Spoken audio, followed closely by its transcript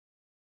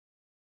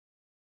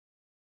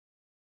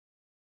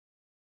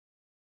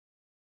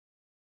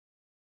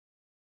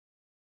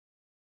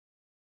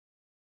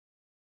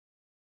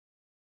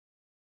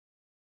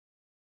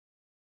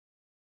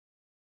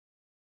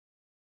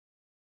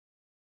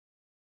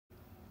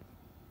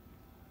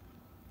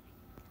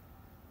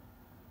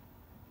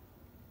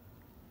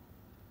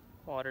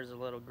Water's a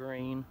little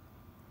green.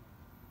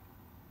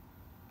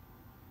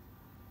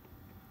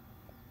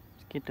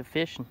 Let's get to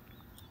fishing.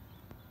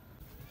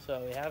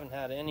 So we haven't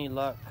had any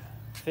luck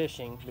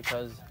fishing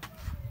because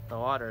the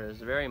water is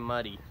very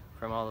muddy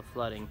from all the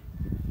flooding.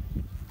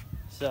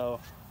 So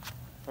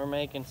we're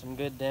making some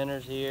good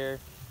dinners here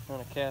on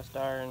a cast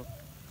iron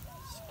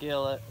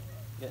skillet,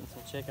 getting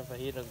some chicken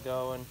fajitas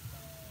going.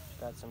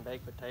 Got some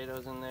baked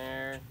potatoes in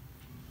there.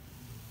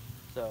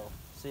 So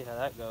see how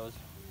that goes.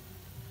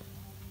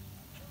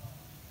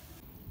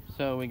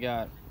 So we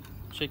got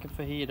chicken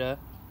fajita,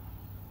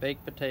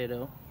 baked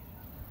potato.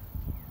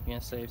 I'm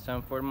gonna save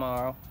some for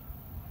tomorrow.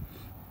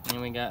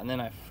 And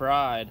then I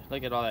fried,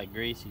 look at all that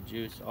greasy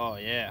juice. Oh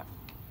yeah.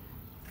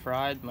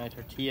 Fried my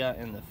tortilla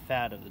in the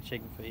fat of the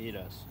chicken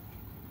fajitas.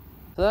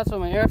 So that's what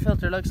my air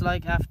filter looks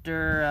like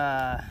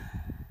after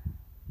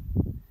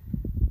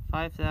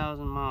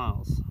 5,000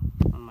 miles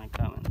on my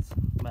Cummins.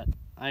 But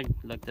I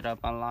looked it up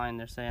online,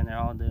 they're saying they're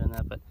all doing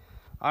that, but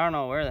I don't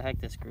know where the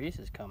heck this grease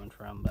is coming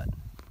from, but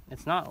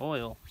it's not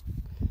oil.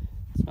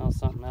 It smells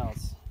something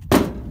else.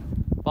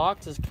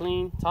 Box is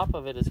clean, top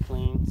of it is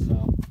clean,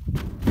 so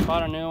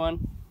bought a new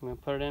one. I'm gonna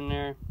put it in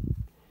there,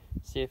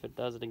 see if it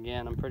does it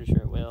again. I'm pretty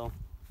sure it will.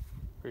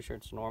 Pretty sure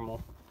it's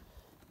normal,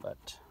 but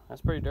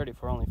that's pretty dirty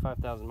for only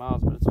 5,000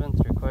 miles, but it's been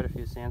through quite a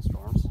few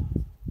sandstorms.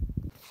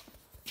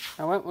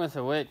 I went with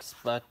a Wix,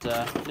 but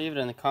leave it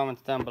in the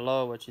comments down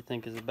below what you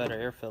think is a better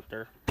air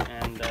filter,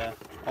 and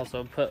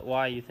also put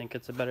why you think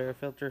it's a better air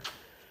filter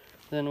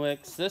than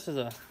Wix. This is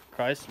a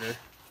Chrysler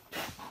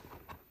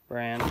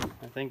brand.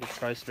 I think it's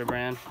Chrysler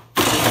brand.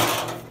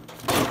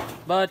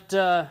 But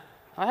I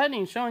hadn't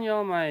even shown you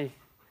all my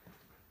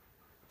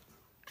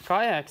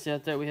kayaks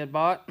yet that we had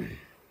bought.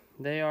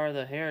 They are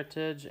the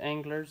Heritage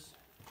Anglers.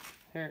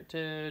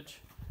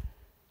 Heritage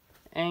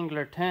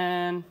Angler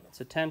 10. It's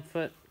a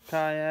 10-foot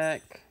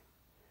kayak.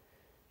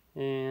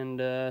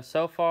 And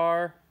so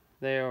far,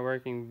 they are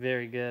working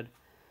very good.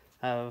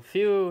 I have a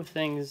few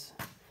things.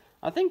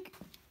 I think,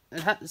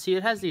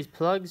 it has these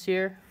plugs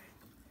here.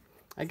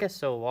 I guess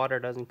so water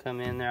doesn't come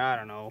in there. I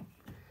don't know.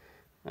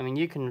 I mean,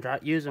 you can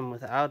use them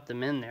without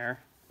them in there.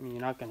 I mean,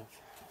 you're not going to...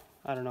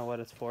 I don't know what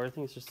it's for. I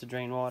think it's just to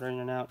drain water in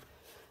and out.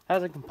 It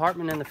has a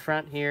compartment in the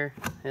front here.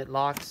 It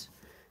locks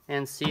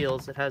and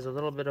seals. It has a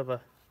little bit of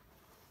a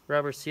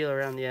rubber seal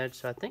around the edge,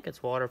 so I think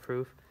it's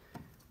waterproof.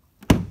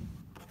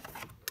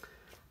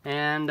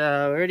 And we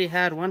already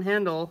had one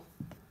handle.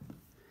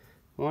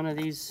 One of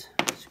these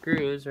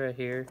screws right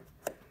here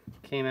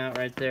came out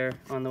right there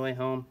on the way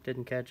home.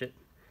 Didn't catch it.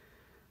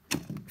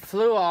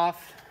 Flew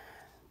off,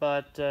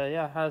 but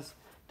yeah,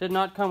 did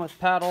not come with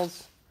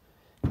paddles.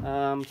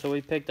 So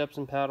we picked up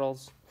some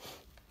paddles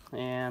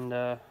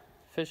and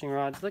fishing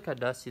rods. Look how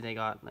dusty they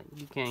got. Like,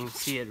 you can't even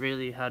see it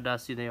really how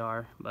dusty they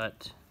are,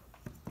 but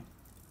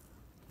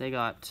they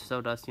got so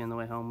dusty on the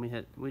way home.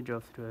 We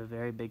drove through a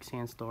very big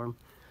sandstorm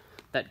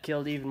that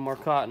killed even more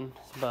cotton.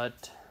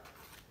 But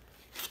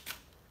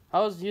I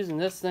was using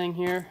this thing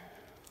here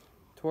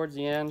towards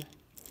the end.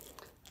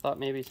 Thought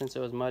maybe since it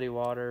was muddy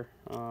water,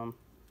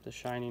 the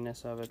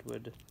shininess of it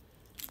would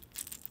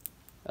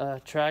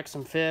attract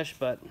some fish,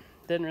 but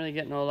didn't really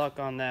get no luck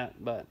on that.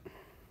 But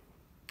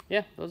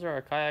yeah, those are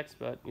our kayaks,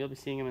 but you'll be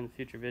seeing them in the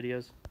future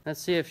videos.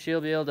 Let's see if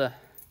she'll be able to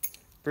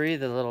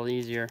breathe a little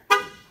easier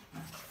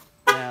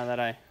now that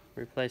I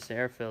replaced the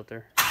air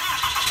filter.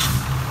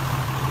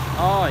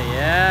 Oh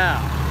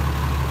yeah!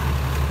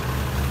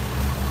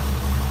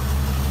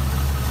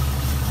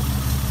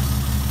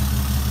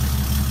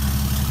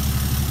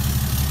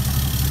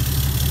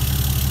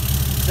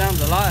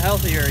 Sounds a lot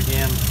healthier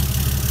again.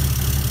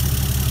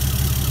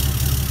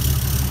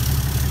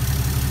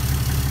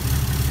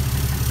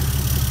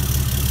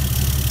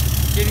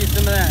 Give you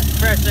some of that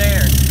fresh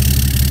air.